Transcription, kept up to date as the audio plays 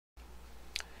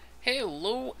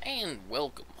Hello and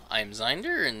welcome. I'm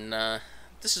Zeinder, and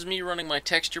this is me running my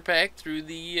texture pack through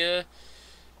the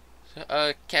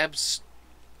cabs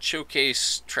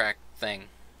showcase track thing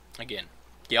again.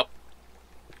 Yep.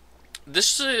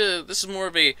 This is more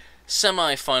of a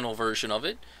semi-final version of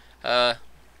it. As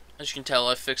you can tell,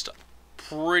 I fixed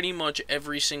pretty much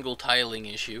every single tiling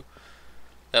issue.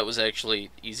 That was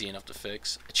actually easy enough to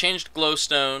fix. I changed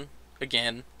glowstone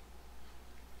again.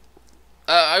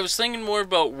 I was thinking more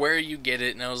about where you get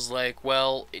it, and I was like,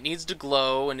 well, it needs to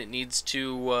glow, and it needs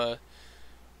to,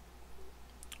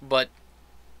 but,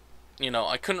 you know,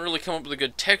 I couldn't really come up with a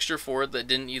good texture for it that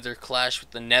didn't either clash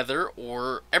with the nether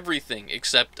or everything,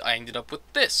 except I ended up with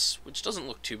this, which doesn't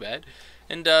look too bad,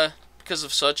 and, because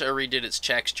of such, I redid its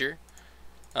texture.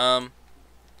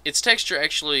 Its texture,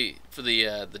 actually, for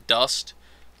the dust,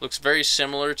 looks very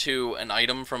similar to an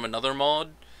item from another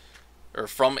mod, or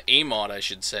from a mod, I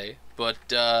should say, but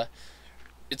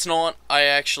it's not. I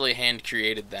actually hand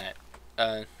created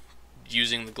that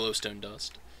using the glowstone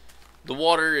dust. The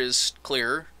water is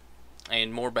clearer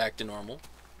and more back to normal.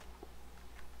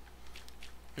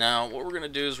 Now what we're gonna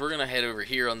do is we're gonna head over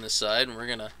here on this side, and we're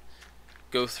gonna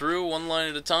go through one line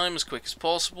at a time as quick as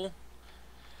possible.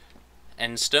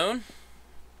 End stone,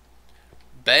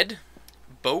 bed,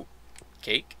 boat,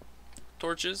 cake,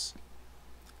 torches,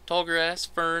 tall grass,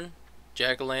 fern,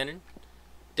 jack-o'-lantern,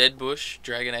 dead bush,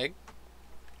 dragon egg,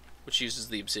 which uses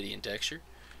the obsidian texture,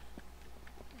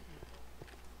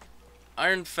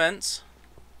 iron fence,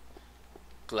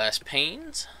 glass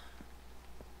panes,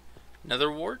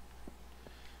 nether wart,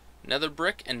 nether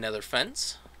brick and nether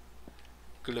fence,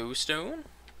 glowstone,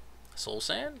 soul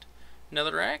sand,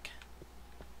 netherrack,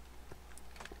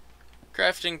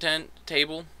 crafting tent,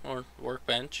 table or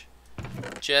workbench,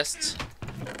 chests,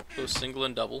 both single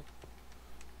and double,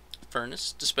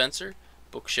 furnace, dispenser,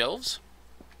 bookshelves,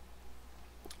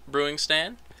 brewing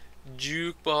stand,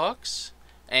 jukebox,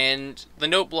 and the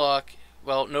note block.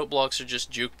 Well, note blocks are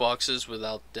just jukeboxes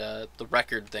without the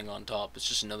record thing on top. It's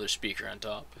just another speaker on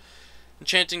top.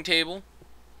 Enchanting table,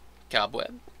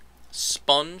 cobweb,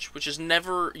 sponge, which is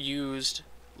never used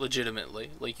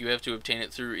legitimately. Like, you have to obtain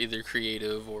it through either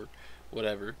creative or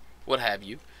whatever, what have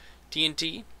you.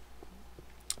 TNT,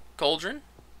 cauldron,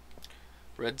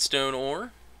 redstone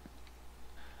ore,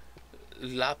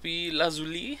 lapis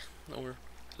lazuli, or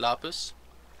lapis,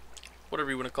 whatever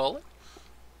you want to call it,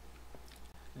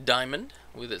 diamond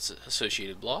with its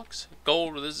associated blocks,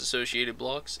 gold with its associated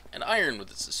blocks, and iron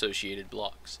with its associated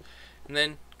blocks, and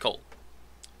then coal,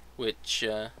 which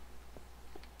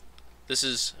this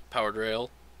is powered rail,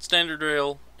 standard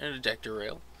rail, and a detector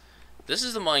rail. This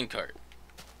is the minecart.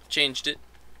 Changed it.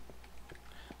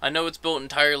 I know it's built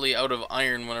entirely out of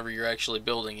iron whenever you're actually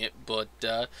building it, but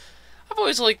I've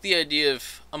always liked the idea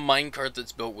of a minecart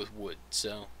that's built with wood.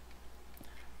 So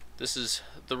this is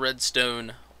the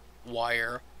redstone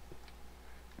wire,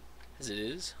 as it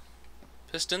is.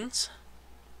 Pistons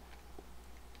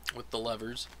with the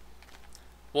levers.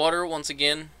 Water, once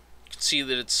again, you can see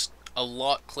that it's a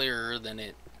lot clearer than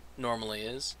it normally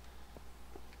is.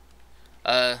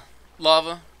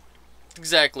 Lava,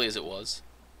 exactly as it was.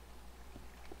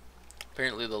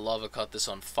 Apparently the lava caught this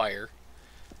on fire.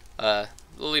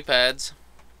 Lily pads.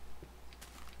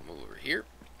 Move over here.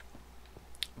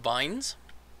 Vines.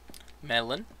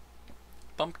 Melon.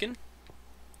 Pumpkin.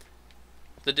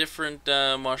 The different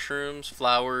mushrooms,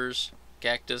 flowers,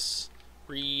 cactus,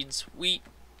 reeds, wheat,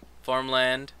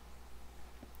 farmland.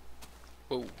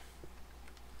 Whoa.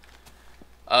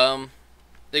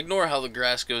 Ignore how the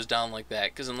grass goes down like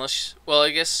that, because unless, well, I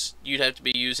guess you'd have to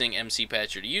be using MC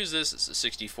Patcher to use this. It's a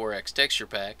 64x texture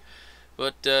pack,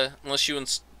 but unless you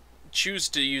choose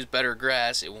to use better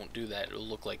grass, it won't do that. It'll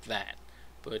look like that.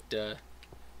 But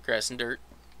grass and dirt,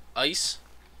 ice,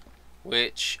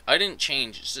 which I didn't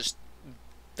change. It's just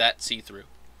that see-through.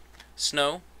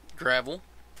 Snow, gravel,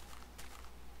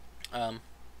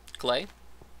 clay,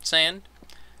 sand,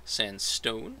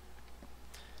 sandstone,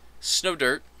 snow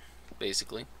dirt,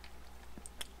 basically,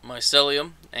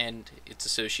 mycelium and its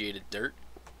associated dirt.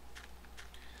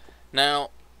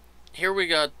 Now, here we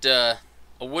got a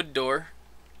wood door,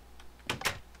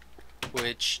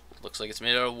 which looks like it's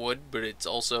made out of wood, but it's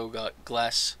also got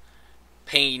glass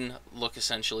pane look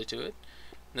essentially to it.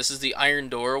 And this is the iron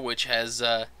door, which has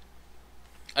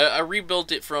I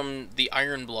rebuilt it from the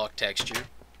iron block texture,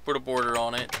 put a border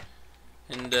on it,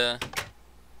 and I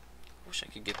wish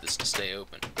I could get this to stay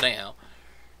open, but anyhow,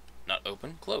 not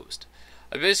open, closed.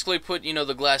 I basically put, you know,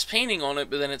 the glass painting on it,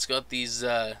 but then it's got these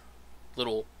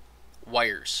little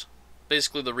wires,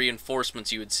 basically the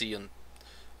reinforcements you would see on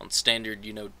standard,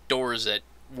 you know, doors that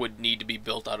would need to be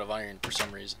built out of iron for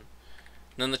some reason.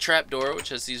 And then the trapdoor, which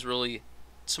has these really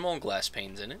small glass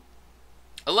panes in it.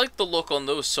 I like the look on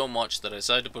those so much that I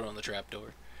decided to put on the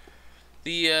trapdoor.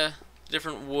 The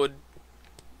different wood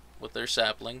with their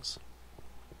saplings.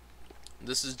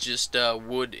 This is just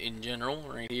wood in general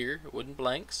right here, wooden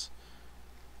planks.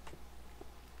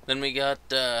 Then we got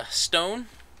stone,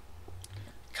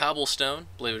 cobblestone,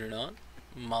 believe it or not,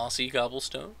 mossy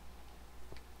cobblestone.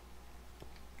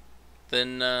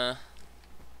 Then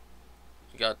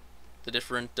we got the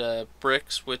different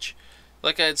bricks, which,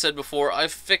 like I had said before,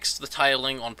 I've fixed the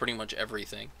tiling on pretty much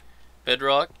everything.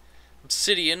 Bedrock,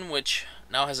 obsidian, which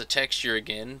now has a texture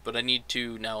again, but I need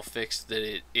to now fix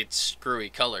that it's screwy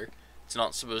color. It's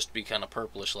not supposed to be kind of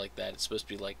purplish like that. It's supposed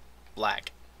to be like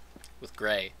black with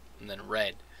gray and then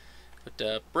red.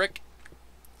 But brick,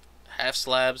 half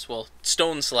slabs, well,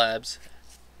 stone slabs,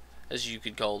 as you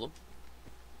could call them.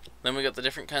 Then we got the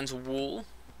different kinds of wool,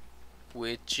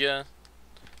 which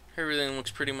everything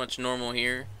looks pretty much normal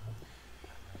here.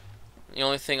 The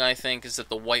only thing I think is that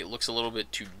the white looks a little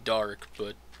bit too dark,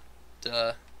 but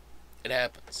it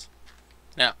happens.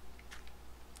 Now,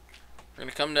 we're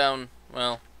gonna come down,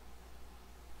 well,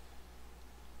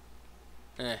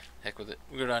 heck with it.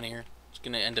 We'll go down here. It's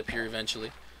gonna end up here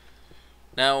eventually.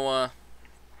 Now,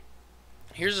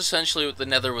 here's essentially what the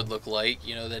nether would look like.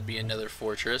 You know, that'd be a nether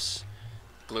fortress,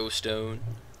 glowstone,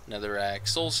 netherrack,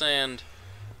 soul sand.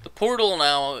 The portal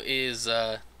now is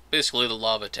basically the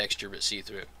lava texture but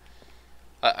see-through.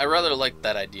 I rather liked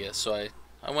that idea, so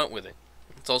I went with it.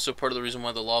 It's also part of the reason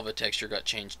why the lava texture got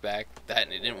changed back. That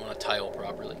and it didn't want to tile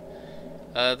properly.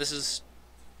 This is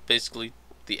basically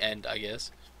the end, I guess.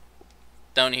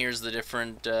 Down here is the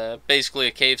different, basically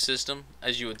a cave system,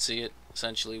 as you would see it,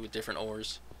 essentially, with different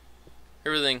ores.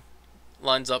 Everything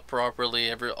lines up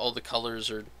properly, all the colors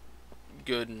are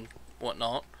good and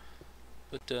whatnot.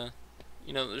 But,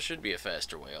 you know, there should be a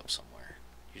faster way up somewhere,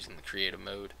 using the creative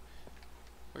mode.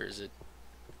 Where is it?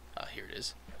 Ah, here it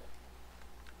is.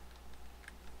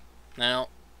 Now,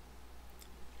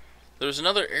 there's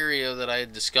another area that I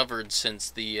had discovered since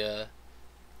the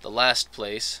last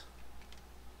place,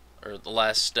 or the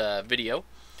last video,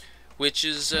 which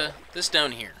is this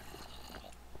down here.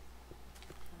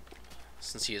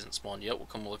 Since he hasn't spawned yet, we'll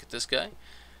come look at this guy.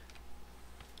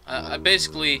 I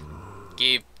basically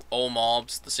gave all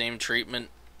mobs the same treatment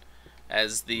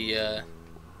as the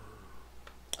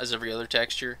as every other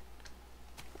texture.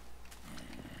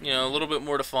 You know, a little bit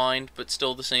more defined, but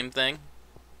still the same thing.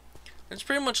 It's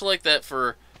pretty much like that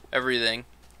for everything.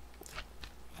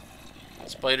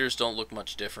 Spiders don't look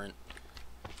much different.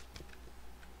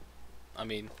 I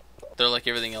mean, they're like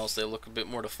everything else, they look a bit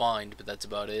more defined, but that's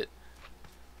about it.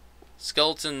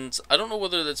 Skeletons, I don't know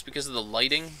whether that's because of the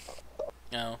lighting.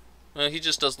 No. Well, he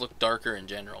just does look darker in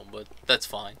general, but that's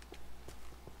fine.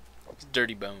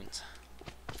 Dirty bones.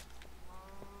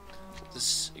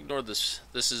 Just ignore this.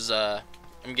 This is,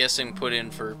 I'm guessing, put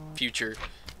in for future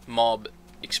mob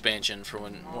expansion for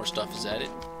when more stuff is added.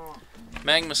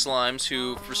 Magma slimes,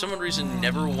 who, for some reason,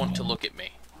 never want to look at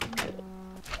me.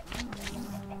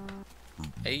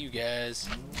 Hey, you guys.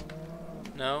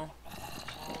 No?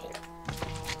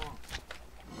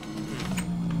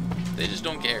 They just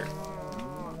don't care.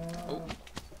 Oh.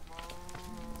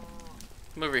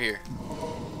 Come over here.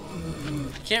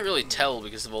 Can't really tell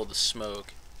because of all the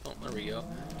smoke. Oh, there we go.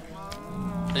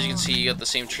 As you can see, you got the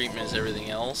same treatment as everything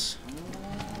else.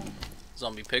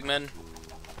 Zombie pigmen.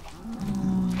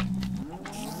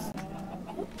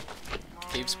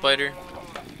 Cave spider.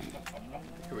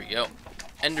 Here we go.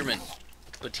 Enderman.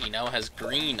 But he now has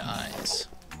green eyes.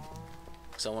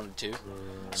 Because I wanted to.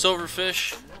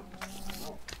 Silverfish.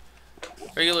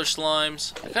 Regular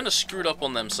slimes. I kind of screwed up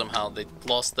on them somehow. They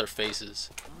lost their faces.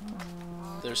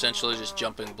 They're essentially just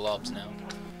jumping blobs now.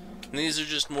 And these are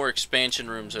just more expansion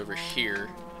rooms over here.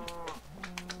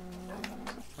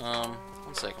 1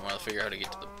 second while I figure out how to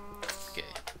get to the... Okay,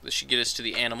 this should get us to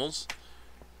the animals.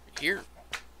 Here.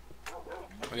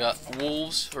 We got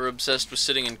wolves who are obsessed with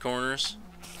sitting in corners.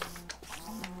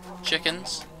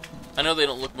 Chickens. I know they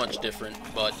don't look much different,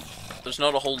 but there's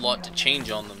not a whole lot to change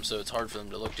on them, so it's hard for them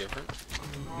to look different.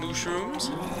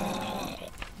 Mushrooms.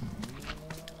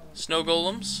 Snow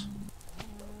golems.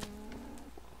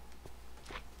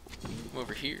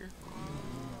 Over here.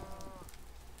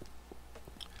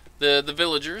 The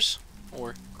villagers,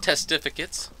 or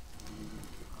testificates,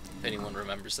 if anyone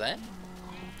remembers that.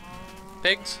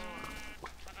 Pigs.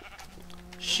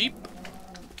 Sheep.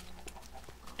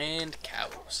 And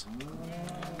cows.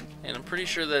 And I'm pretty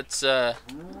sure that's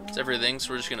everything,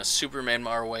 so we're just going to Superman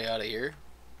our way out of here.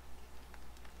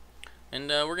 And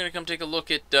we're going to come take a look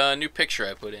at a new picture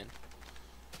I put in.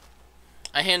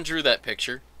 I hand drew that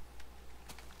picture.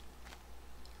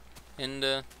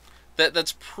 And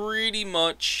that's pretty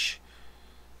much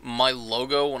my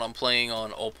logo when I'm playing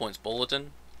on All Points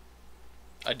Bulletin.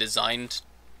 I designed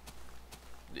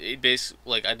it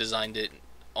I designed it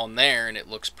on there, and it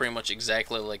looks pretty much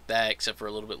exactly like that, except for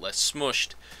a little bit less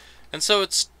smushed. And so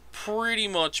it's pretty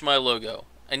much my logo.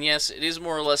 And yes, it is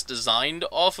more or less designed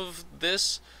off of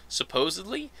this,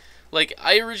 supposedly. Like,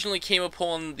 I originally came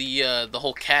upon the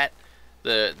whole cat,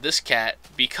 this cat,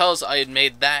 because I had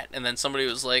made that, and then somebody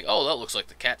was like, oh, that looks like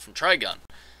the cat from Trigun.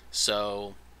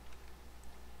 So,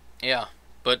 yeah.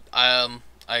 But I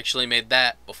actually made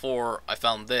that before I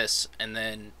found this, and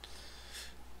then,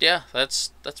 yeah,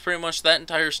 that's pretty much that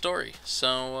entire story.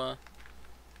 So,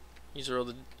 these are all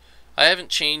the... I haven't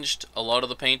changed a lot of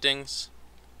the paintings.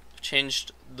 I've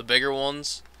changed the bigger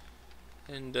ones.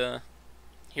 And,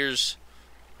 here's...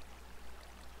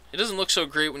 It doesn't look so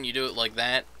great when you do it like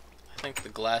that. I think the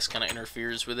glass kind of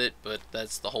interferes with it, but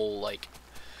that's the whole, like,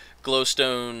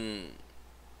 glowstone...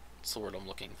 What's the word I'm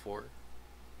looking for?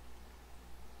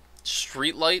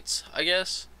 Street lights, I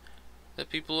guess, that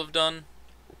people have done.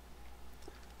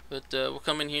 But we'll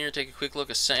come in here, take a quick look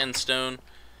at sandstone.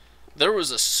 There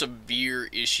was a severe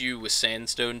issue with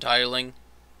sandstone tiling,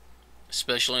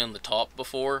 especially on the top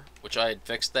before, which I had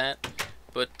fixed that.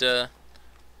 But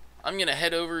I'm gonna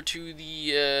head over to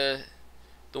the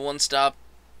one-stop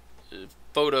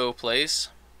photo place.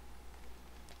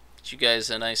 Get you guys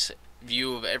a nice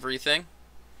view of everything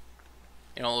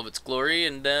in all of its glory,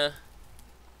 and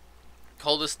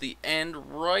call this the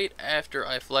end right after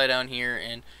I fly down here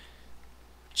and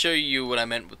show you what I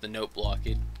meant with the note block.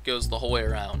 It goes the whole way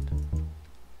around.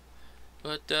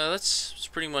 But that's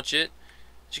pretty much it.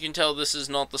 As you can tell, this is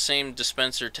not the same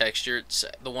dispenser texture. It's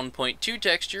the 1.2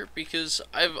 texture, because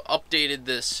I've updated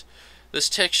this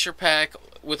texture pack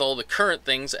with all the current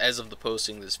things as of the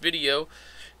posting of this video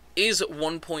is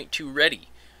 1.2 ready.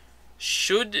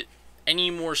 Should any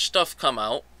more stuff come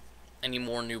out, any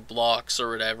more new blocks or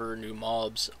whatever, new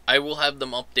mobs, I will have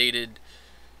them updated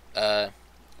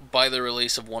by the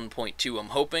release of 1.2, I'm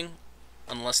hoping,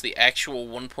 unless the actual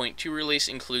 1.2 release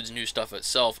includes new stuff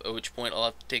itself, at which point I'll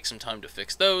have to take some time to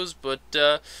fix those. But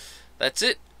that's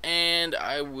it, and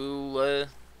I will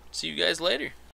see you guys later.